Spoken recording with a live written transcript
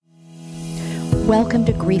Welcome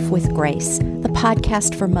to Grief with Grace, the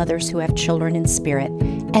podcast for mothers who have children in spirit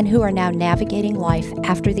and who are now navigating life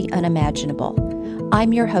after the unimaginable.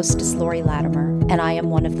 I'm your hostess, Lori Latimer, and I am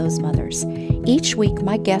one of those mothers. Each week,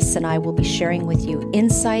 my guests and I will be sharing with you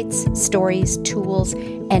insights, stories, tools,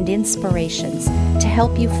 and inspirations to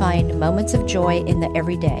help you find moments of joy in the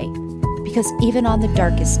everyday. Because even on the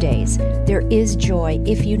darkest days, there is joy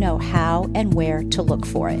if you know how and where to look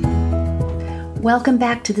for it. Welcome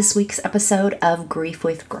back to this week's episode of Grief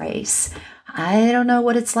with Grace. I don't know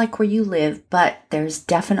what it's like where you live, but there's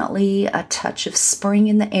definitely a touch of spring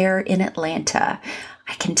in the air in Atlanta.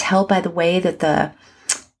 I can tell by the way that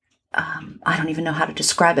I don't even know how to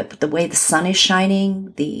describe it, but the way the sun is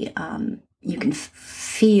shining, you can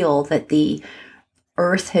feel that the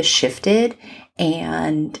earth has shifted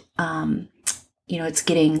and, it's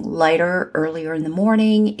getting lighter earlier in the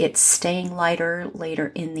morning. It's staying lighter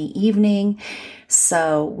later in the evening.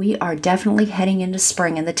 So we are definitely heading into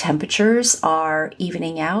spring and the temperatures are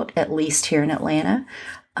evening out, at least here in Atlanta.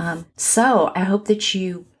 So I hope that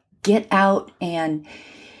you get out and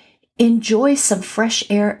enjoy some fresh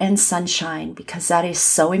air and sunshine because that is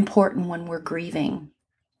so important when we're grieving.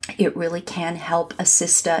 It really can help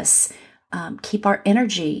assist us keep our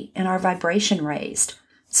energy and our vibration raised.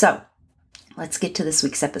 So let's get to this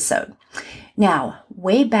week's episode. Now,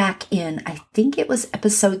 way back in, I think it was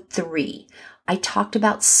episode 3, I talked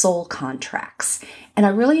about soul contracts. And I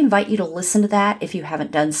really invite you to listen to that if you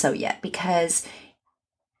haven't done so yet, because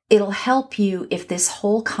it'll help you if this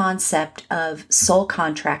whole concept of soul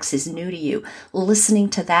contracts is new to you. Listening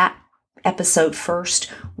to that episode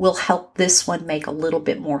first will help this one make a little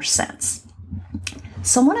bit more sense.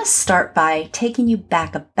 So I want to start by taking you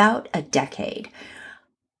back about a decade.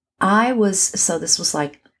 This was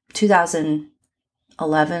like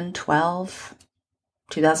 2011, 12,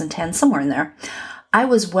 2010, somewhere in there. I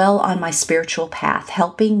was well on my spiritual path,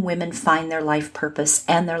 helping women find their life purpose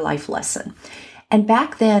and their life lesson. And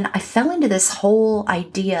back then, I fell into this whole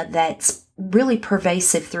idea that's really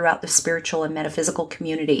pervasive throughout the spiritual and metaphysical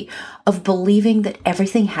community of believing that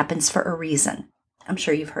everything happens for a reason. I'm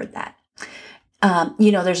sure you've heard that.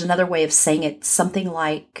 There's another way of saying it, something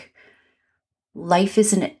like life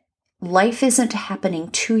isn't happening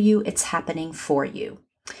to you, it's happening for you.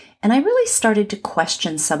 And I really started to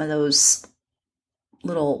question some of those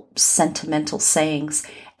little sentimental sayings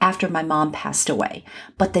after my mom passed away.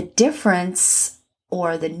 But the difference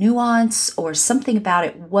or the nuance or something about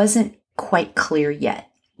it wasn't quite clear yet.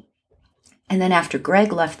 And then after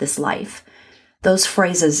Greg left this life, those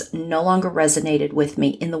phrases no longer resonated with me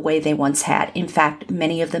in the way they once had. In fact,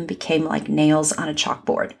 many of them became like nails on a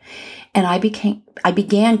chalkboard. And I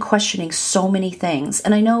began questioning so many things.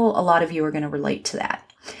 And I know a lot of you are going to relate to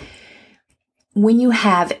that. When you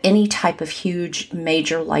have any type of huge,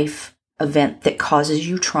 major life event that causes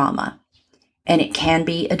you trauma, and it can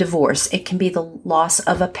be a divorce, it can be the loss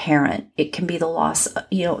of a parent, it can be the loss,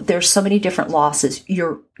 there's so many different losses,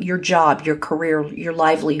 your job, your career, your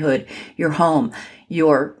livelihood, your home,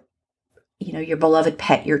 your beloved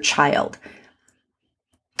pet, your child.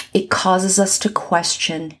 It causes us to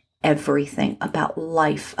question everything about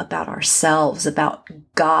life, about ourselves, about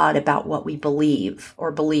God, about what we believe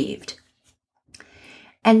or believed.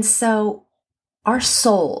 And so our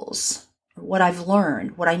souls, what I've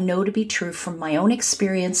learned, what I know to be true from my own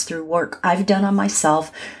experience through work I've done on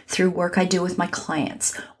myself, through work I do with my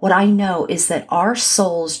clients, what I know is that our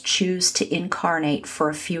souls choose to incarnate for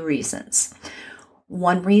a few reasons.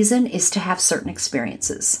 One reason is to have certain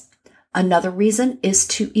experiences. Another reason is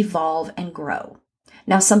to evolve and grow.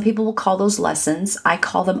 Now, some people will call those lessons. I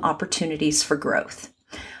call them opportunities for growth.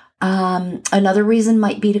 Another reason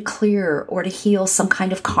might be to clear or to heal some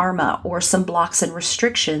kind of karma or some blocks and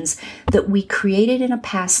restrictions that we created in a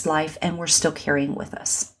past life and we're still carrying with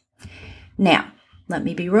us. Now, let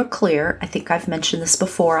me be real clear. I think I've mentioned this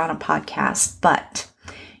before on a podcast, but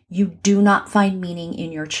you do not find meaning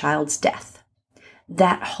in your child's death.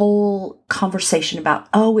 That whole conversation about,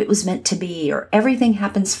 it was meant to be, or everything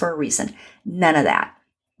happens for a reason. None of that.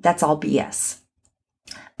 That's all BS.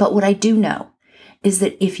 But what I do know is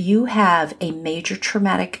that if you have a major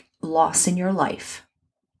traumatic loss in your life,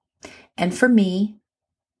 and for me,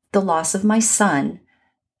 the loss of my son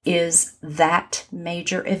is that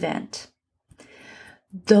major event,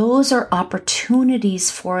 those are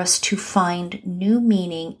opportunities for us to find new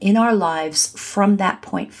meaning in our lives from that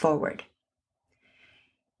point forward.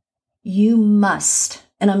 You must,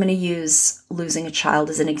 and I'm going to use losing a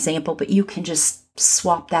child as an example, but you can just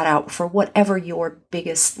swap that out for whatever your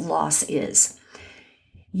biggest loss is.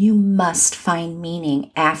 You must find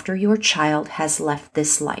meaning after your child has left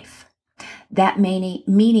this life. That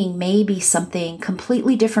meaning may be something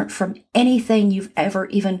completely different from anything you've ever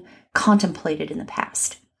even contemplated in the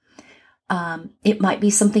past. It might be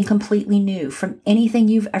something completely new from anything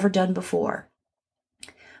you've ever done before.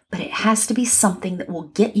 But it has to be something that will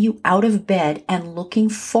get you out of bed and looking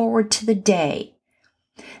forward to the day.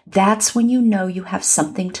 That's when you know you have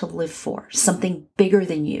something to live for, something bigger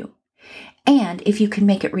than you. And if you can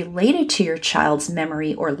make it related to your child's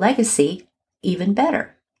memory or legacy, even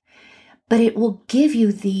better. But it will give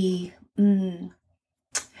you the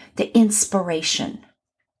inspiration,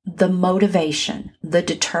 the motivation, the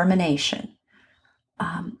determination,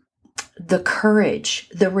 the courage,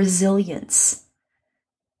 the resilience,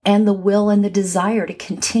 and the will and the desire to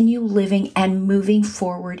continue living and moving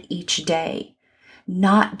forward each day,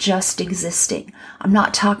 not just existing. I'm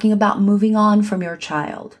not talking about moving on from your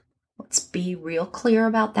child. Let's be real clear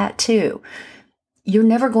about that too. You're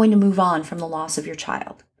never going to move on from the loss of your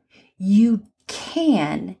child. You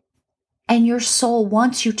can, and your soul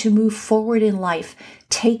wants you to move forward in life,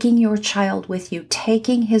 taking your child with you,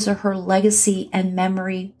 taking his or her legacy and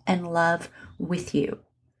memory and love with you.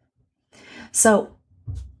 So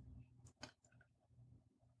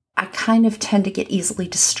I kind of tend to get easily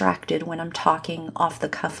distracted when I'm talking off the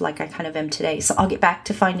cuff like I kind of am today. So I'll get back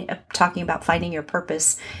to talking about finding your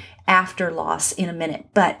purpose after loss in a minute.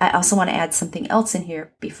 But I also want to add something else in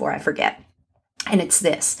here before I forget. And it's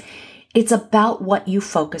this. It's about what you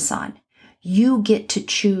focus on. You get to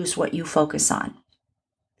choose what you focus on,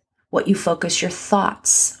 what you focus your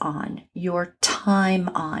thoughts on, your time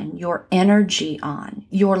on, your energy on,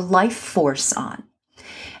 your life force on.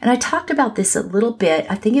 And I talked about this a little bit.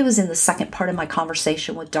 I think it was in the second part of my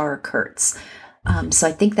conversation with Dara Kurtz. So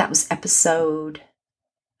I think that was episode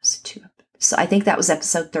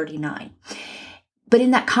 39. But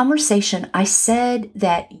in that conversation, I said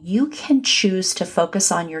that you can choose to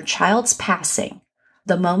focus on your child's passing,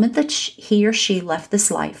 the moment that he or she left this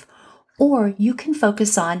life, or you can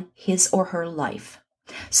focus on his or her life.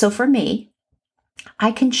 So for me,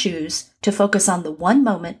 I can choose to focus on the one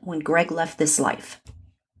moment when Greg left this life.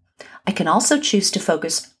 I can also choose to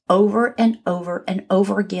focus over and over and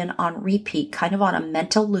over again on repeat, kind of on a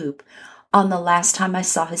mental loop, on the last time I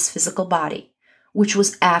saw his physical body, which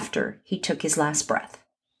was after he took his last breath.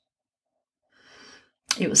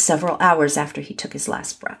 It was several hours after he took his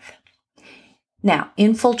last breath. Now,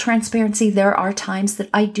 in full transparency, there are times that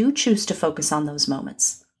I do choose to focus on those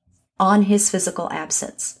moments, on his physical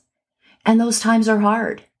absence. And those times are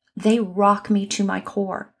hard. They rock me to my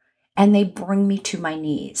core, and they bring me to my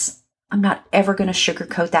knees. I'm not ever going to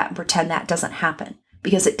sugarcoat that and pretend that doesn't happen,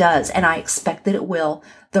 because it does, and I expect that it will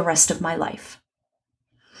the rest of my life.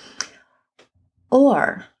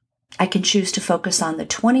 Or I can choose to focus on the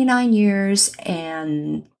 29 years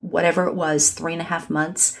and whatever it was, 3.5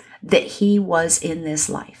 months, that he was in this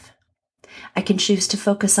life. I can choose to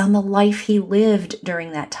focus on the life he lived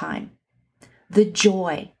during that time. The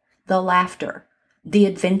joy, the laughter, the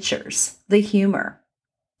adventures, the humor,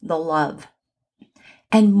 the love.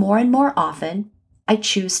 And more often, I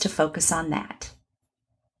choose to focus on that.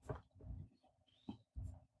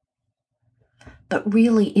 But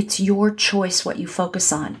really, it's your choice what you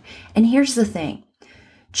focus on. And here's the thing.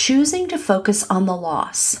 Choosing to focus on the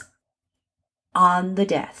loss, on the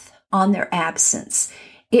death, on their absence,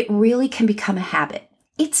 it really can become a habit.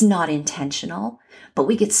 It's not intentional, but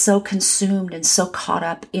we get so consumed and so caught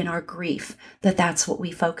up in our grief that that's what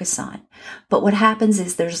we focus on. But what happens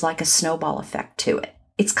is there's like a snowball effect to it.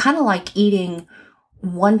 It's kind of like eating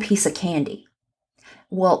one piece of candy.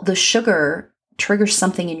 Well, the sugar triggers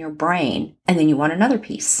something in your brain, and then you want another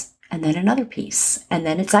piece, and then another piece, and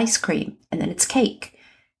then it's ice cream, and then it's cake,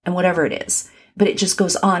 and whatever it is. But it just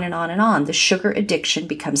goes on and on and on. The sugar addiction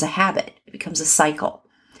becomes a habit. It becomes a cycle.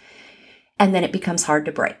 And then it becomes hard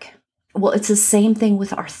to break. Well, it's the same thing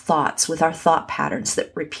with our thoughts, with our thought patterns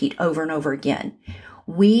that repeat over and over again.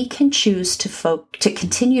 We can choose to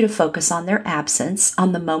continue to focus on their absence,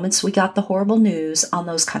 on the moments we got the horrible news, on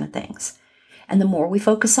those kind of things. And the more we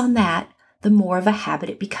focus on that, the more of a habit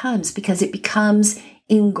it becomes, because it becomes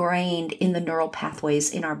ingrained in the neural pathways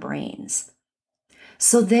in our brains.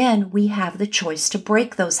 So then we have the choice to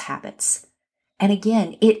break those habits. And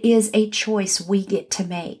again, it is a choice we get to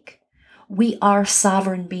make. We are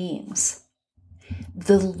sovereign beings.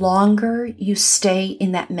 The longer you stay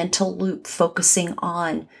in that mental loop focusing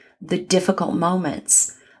on the difficult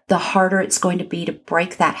moments, the harder it's going to be to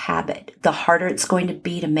break that habit, the harder it's going to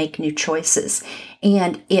be to make new choices.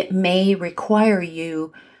 And it may require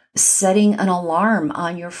you setting an alarm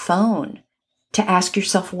on your phone to ask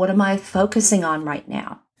yourself, what am I focusing on right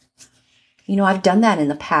now? I've done that in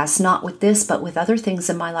the past, not with this, but with other things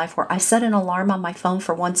in my life where I set an alarm on my phone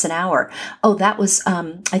for once an hour. Oh, that was,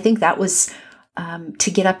 I think that was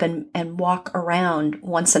to get up and walk around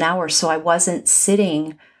once an hour so I wasn't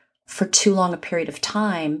sitting for too long a period of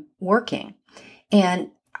time working.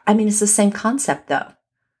 And I mean, it's the same concept though.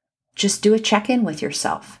 Just do a check-in with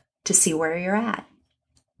yourself to see where you're at.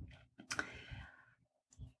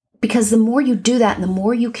 Because the more you do that and the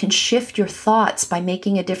more you can shift your thoughts by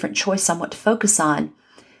making a different choice on what to focus on,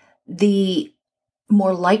 the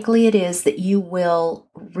more likely it is that you will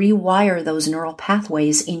rewire those neural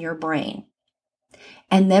pathways in your brain.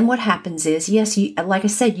 And then what happens is, yes, like I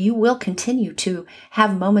said, you will continue to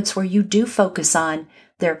have moments where you do focus on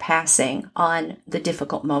their passing, on the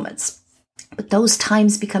difficult moments. But those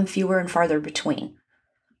times become fewer and farther between.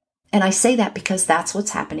 And I say that because that's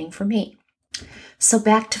what's happening for me. So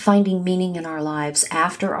back to finding meaning in our lives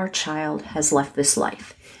after our child has left this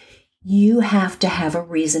life. You have to have a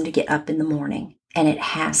reason to get up in the morning, and it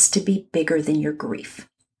has to be bigger than your grief.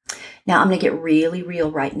 Now, I'm going to get really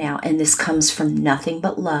real right now, and this comes from nothing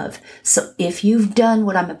but love. So if you've done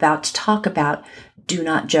what I'm about to talk about, do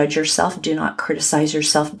not judge yourself, do not criticize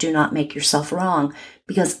yourself, do not make yourself wrong,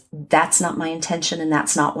 because that's not my intention and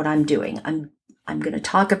that's not what I'm doing. I'm going to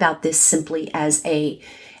talk about this simply as an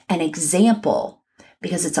example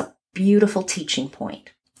because it's a beautiful teaching point.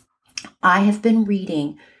 I have been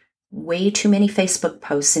reading way too many Facebook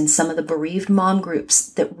posts in some of the bereaved mom groups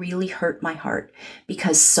that really hurt my heart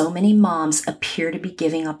because so many moms appear to be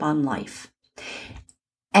giving up on life.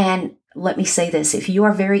 And let me say this, if you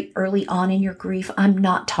are very early on in your grief, I'm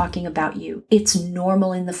not talking about you. It's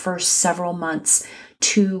normal in the first several months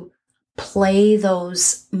to play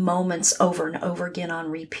those moments over and over again on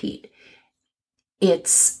repeat.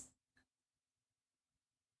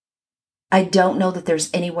 I don't know that there's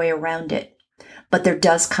any way around it, but there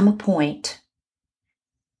does come a point,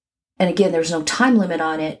 and again, there's no time limit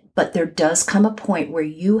on it, but there does come a point where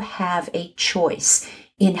you have a choice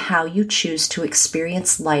in how you choose to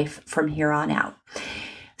experience life from here on out.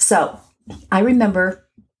 So I remember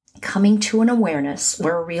coming to an awareness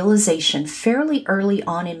or a realization fairly early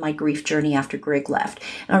on in my grief journey after Greg left.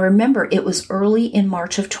 And I remember it was early in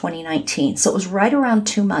March of 2019. So it was right around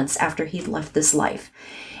 2 months after he'd left this life.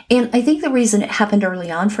 And I think the reason it happened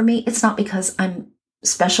early on for me, it's not because I'm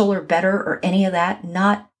special or better or any of that,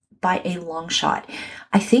 not by a long shot.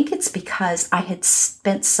 I think it's because I had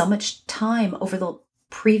spent so much time over the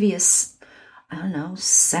previous,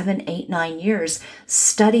 7, 8, 9 years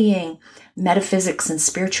studying metaphysics and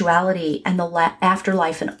spirituality and the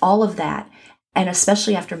afterlife and all of that. And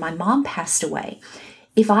especially after my mom passed away.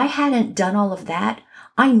 If I hadn't done all of that,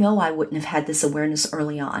 I know I wouldn't have had this awareness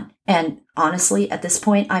early on. And honestly, at this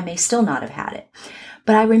point, I may still not have had it.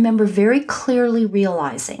 But I remember very clearly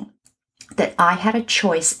realizing that I had a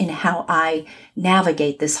choice in how I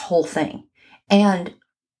navigate this whole thing. And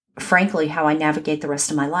frankly, how I navigate the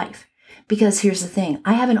rest of my life. Because here's the thing,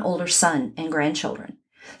 I have an older son and grandchildren.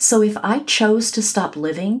 So if I chose to stop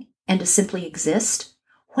living and to simply exist,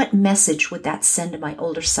 what message would that send to my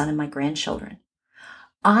older son and my grandchildren?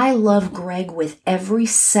 I love Greg with every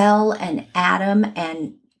cell and atom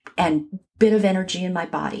and bit of energy in my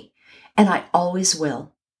body, and I always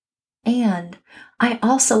will. And I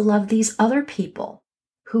also love these other people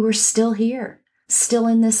who are still here, still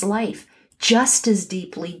in this life, just as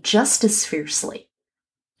deeply, just as fiercely.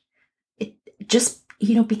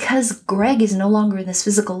 Because Greg is no longer in this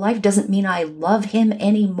physical life doesn't mean I love him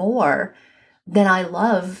any more than I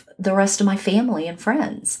love the rest of my family and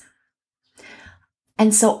friends.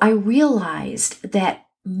 And so I realized that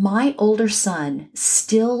my older son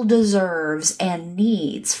still deserves and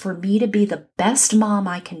needs for me to be the best mom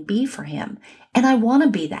I can be for him. And I want to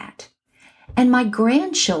be that. And my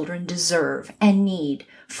grandchildren deserve and need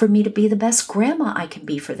for me to be the best grandma I can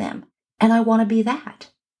be for them. And I want to be that.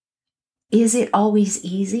 Is it always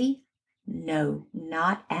easy? No,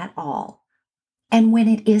 not at all. And when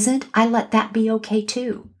it isn't, I let that be okay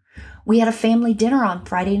too. We had a family dinner on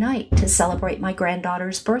Friday night to celebrate my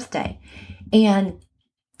granddaughter's birthday. And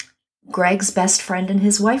Greg's best friend and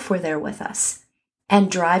his wife were there with us. And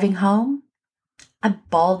driving home, I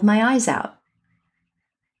bawled my eyes out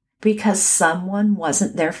because someone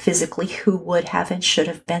wasn't there physically who would have and should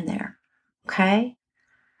have been there. Okay?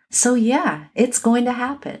 So yeah, it's going to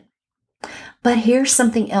happen. But here's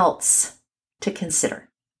something else to consider.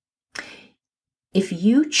 If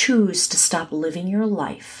you choose to stop living your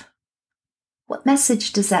life, what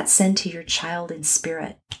message does that send to your child in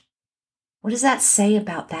spirit? What does that say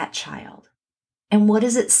about that child? And what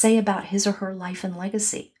does it say about his or her life and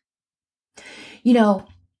legacy?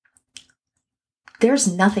 There's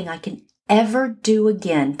nothing I can ever do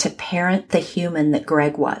again to parent the human that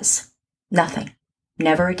Greg was. Nothing.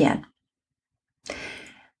 Never again.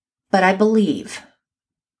 But I believe,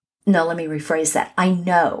 no, let me rephrase that. I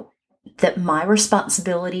know that my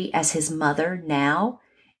responsibility as his mother now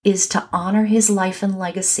is to honor his life and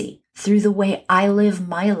legacy through the way I live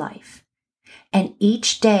my life. And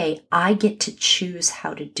each day I get to choose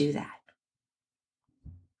how to do that.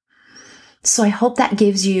 So I hope that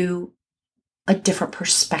gives you a different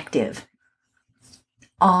perspective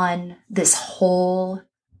on this whole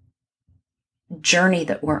journey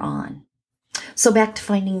that we're on. So back to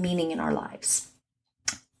finding meaning in our lives.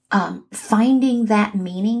 Finding that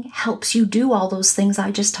meaning helps you do all those things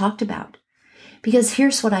I just talked about. Because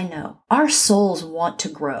here's what I know. Our souls want to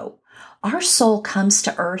grow. Our soul comes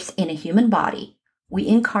to earth in a human body. We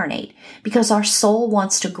incarnate because our soul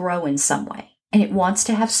wants to grow in some way. And it wants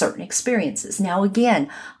to have certain experiences. Now, again,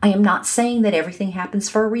 I am not saying that everything happens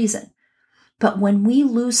for a reason. But when we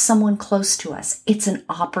lose someone close to us, it's an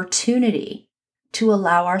opportunity to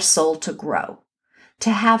allow our soul to grow,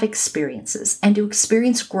 to have experiences, and to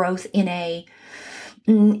experience growth in a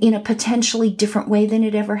potentially different way than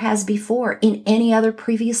it ever has before, in any other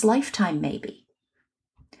previous lifetime, maybe.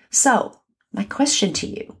 So, my question to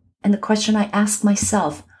you, and the question I ask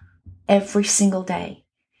myself every single day,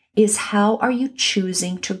 is how are you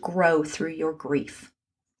choosing to grow through your grief?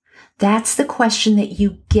 That's the question that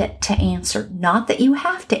you get to answer. Not that you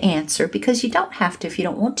have to answer, because you don't have to if you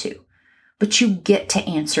don't want to. But you get to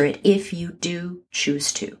answer it if you do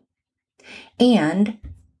choose to. And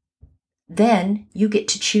then you get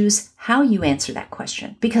to choose how you answer that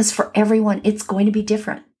question. Because for everyone, it's going to be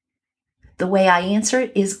different. The way I answer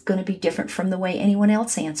it is going to be different from the way anyone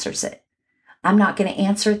else answers it. I'm not going to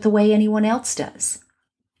answer it the way anyone else does.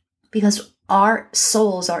 Because our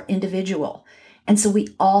souls are individual. And so we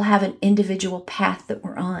all have an individual path that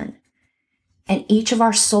we're on. And each of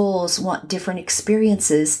our souls want different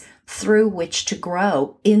experiences through which to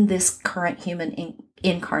grow in this current human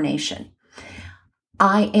incarnation.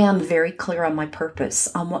 I am very clear on my purpose,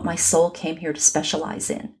 on what my soul came here to specialize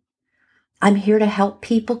in. I'm here to help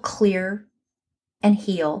people clear and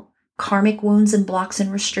heal karmic wounds and blocks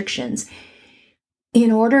and restrictions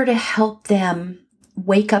in order to help them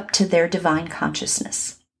wake up to their divine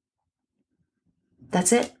consciousness.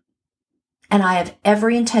 That's it. And I have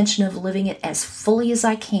every intention of living it as fully as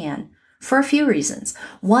I can for a few reasons.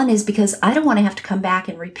 One is because I don't want to have to come back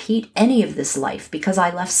and repeat any of this life because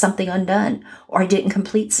I left something undone or I didn't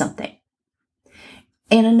complete something.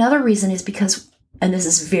 And another reason is because, and this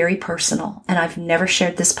is very personal, and I've never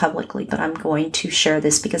shared this publicly, but I'm going to share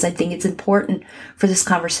this because I think it's important for this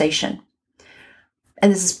conversation.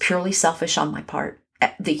 And this is purely selfish on my part.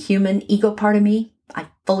 The human ego part of me, I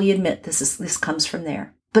fully admit this comes from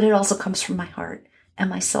there. But it also comes from my heart and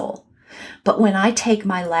my soul. But when I take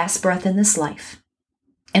my last breath in this life,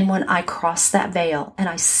 and when I cross that veil and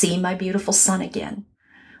I see my beautiful son again,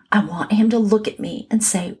 I want him to look at me and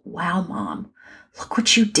say, wow, Mom, look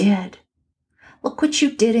what you did. Look what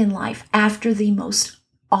you did in life after the most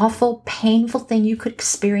awful, painful thing you could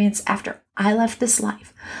experience after I left this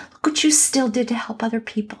life. Look what you still did to help other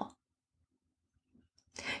people.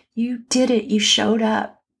 You did it. You showed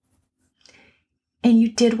up. And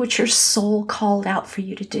you did what your soul called out for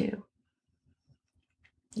you to do.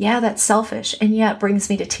 Yeah, that's selfish. And yeah, it brings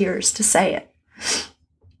me to tears to say it.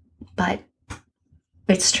 But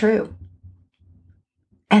it's true.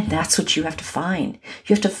 And that's what you have to find.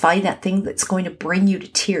 You have to find that thing that's going to bring you to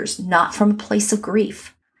tears, not from a place of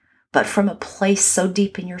grief, but from a place so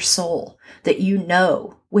deep in your soul that you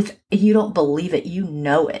know, you don't believe it, you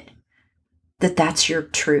know it, that that's your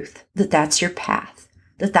truth, that that's your path,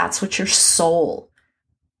 that that's what your soul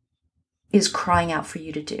is crying out for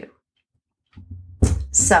you to do.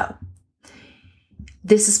 So,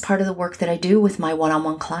 this is part of the work that I do with my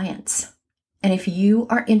one-on-one clients. And if you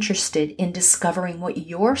are interested in discovering what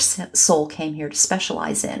your soul came here to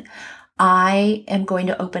specialize in, I am going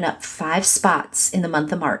to open up 5 spots in the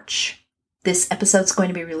month of March. This episode's going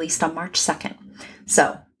to be released on March 2nd.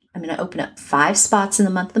 So I'm going to open up 5 spots in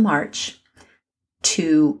the month of March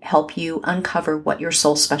to help you uncover what your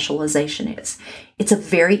soul specialization is. It's a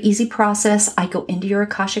very easy process. I go into your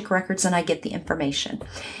Akashic Records and I get the information.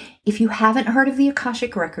 If you haven't heard of the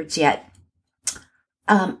Akashic Records yet,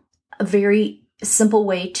 a very simple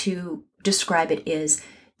way to describe it is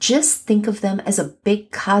just think of them as a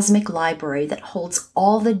big cosmic library that holds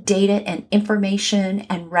all the data and information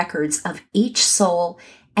and records of each soul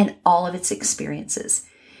and all of its experiences.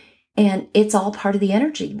 And it's all part of the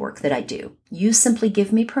energy work that I do. You simply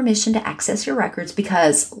give me permission to access your records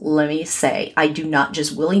because, let me say, I do not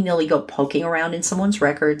just willy-nilly go poking around in someone's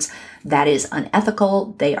records. That is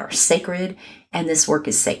unethical. They are sacred, and this work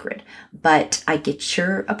is sacred. But I get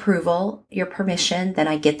your approval, your permission, then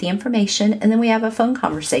I get the information, and then we have a phone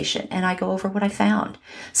conversation, and I go over what I found.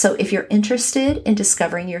 So if you're interested in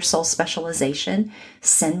discovering your soul specialization,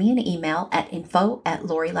 send me an email at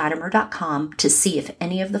info@LoriLatimer.com to see if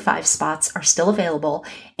any of the 5 spots are still available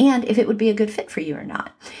and if it would be a good fit for you or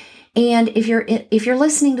not. And if you're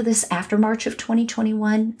listening to this after March of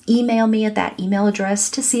 2021, email me at that email address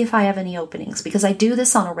to see if I have any openings, because I do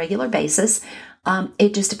this on a regular basis.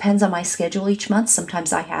 It just depends on my schedule each month.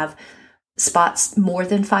 Sometimes I have spots, more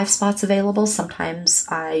than 5 spots available. Sometimes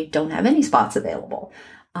I don't have any spots available.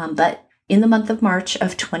 But in the month of March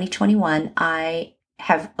of 2021, I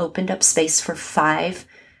have opened up space for 5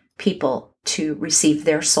 people to receive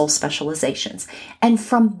their soul specializations. And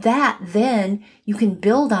from that, then you can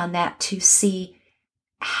build on that to see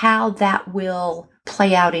how that will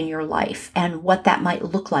play out in your life and what that might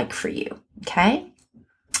look like for you. Okay?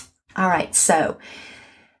 All right. So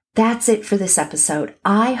that's it for this episode.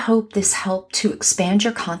 I hope this helped to expand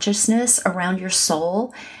your consciousness around your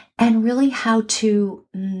soul and really how to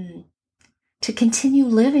continue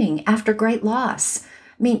living after great loss.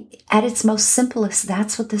 I mean, at its most simplest,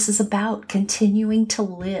 that's what this is about, continuing to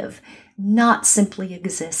live, not simply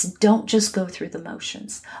exist. Don't just go through the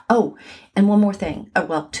motions. Oh, and one more thing.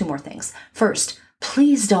 Well, 2 more things. First,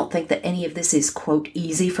 please don't think that any of this is, quote,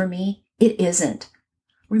 easy for me. It isn't.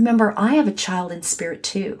 Remember, I have a child in spirit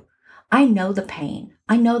too. I know the pain.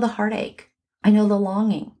 I know the heartache. I know the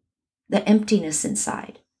longing, the emptiness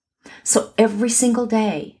inside. So every single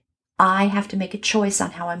day, I have to make a choice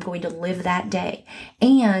on how I'm going to live that day.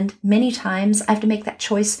 And many times I have to make that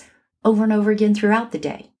choice over and over again throughout the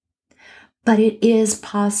day. But it is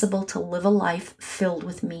possible to live a life filled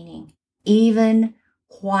with meaning, even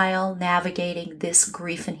while navigating this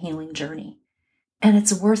grief and healing journey. And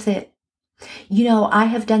it's worth it. You know, I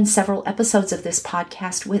have done several episodes of this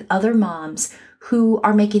podcast with other moms who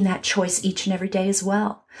are making that choice each and every day as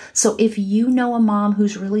well. So if you know a mom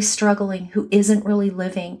who's really struggling, who isn't really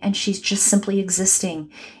living, and she's just simply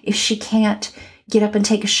existing, if she can't get up and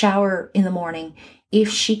take a shower in the morning, if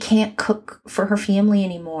she can't cook for her family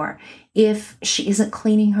anymore, if she isn't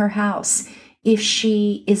cleaning her house, if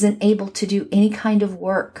she isn't able to do any kind of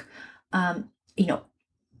work,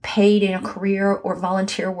 paid in a career or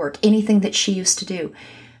volunteer work, anything that she used to do,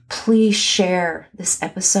 please share this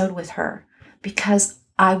episode with her, because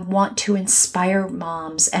I want to inspire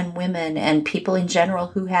moms and women and people in general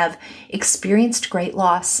who have experienced great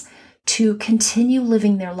loss to continue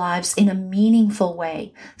living their lives in a meaningful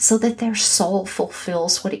way so that their soul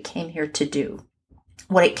fulfills what it came here to do,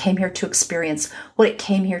 what it came here to experience, what it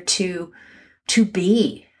came here to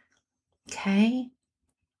be. Okay?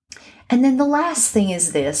 And then the last thing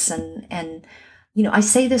is this, and I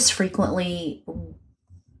say this frequently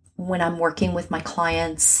when I'm working with my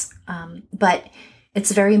clients, but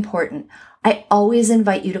it's very important. I always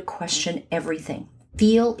invite you to question everything.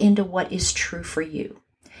 Feel into what is true for you.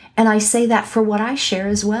 And I say that for what I share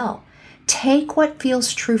as well. Take what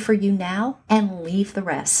feels true for you now and leave the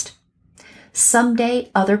rest.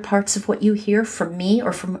 Someday, other parts of what you hear from me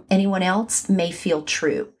or from anyone else may feel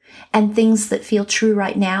true. And things that feel true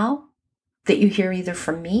right now, that you hear either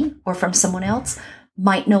from me or from someone else,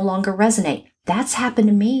 might no longer resonate. That's happened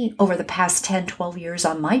to me over the past 10, 12 years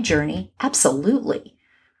on my journey. Absolutely.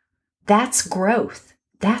 That's growth.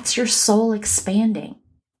 That's your soul expanding.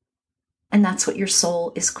 And that's what your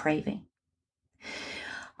soul is craving.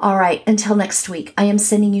 All right, until next week, I am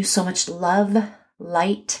sending you so much love,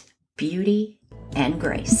 light, beauty, and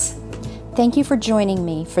grace. Thank you for joining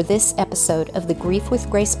me for this episode of the Grief with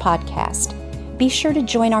Grace podcast. Be sure to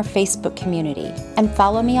join our Facebook community and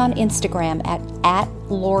follow me on Instagram at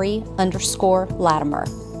Lori_Latimer.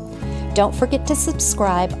 Don't forget to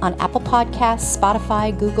subscribe on Apple Podcasts,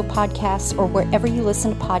 Spotify, Google Podcasts, or wherever you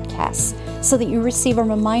listen to podcasts so that you receive a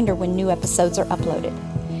reminder when new episodes are uploaded.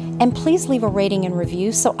 And please leave a rating and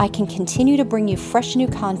review so I can continue to bring you fresh new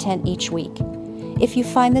content each week. If you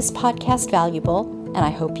find this podcast valuable, and I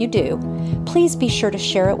hope you do, please be sure to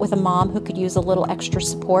share it with a mom who could use a little extra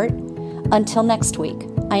support. Until next week,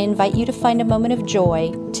 I invite you to find a moment of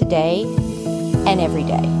joy today and every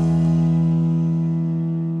day.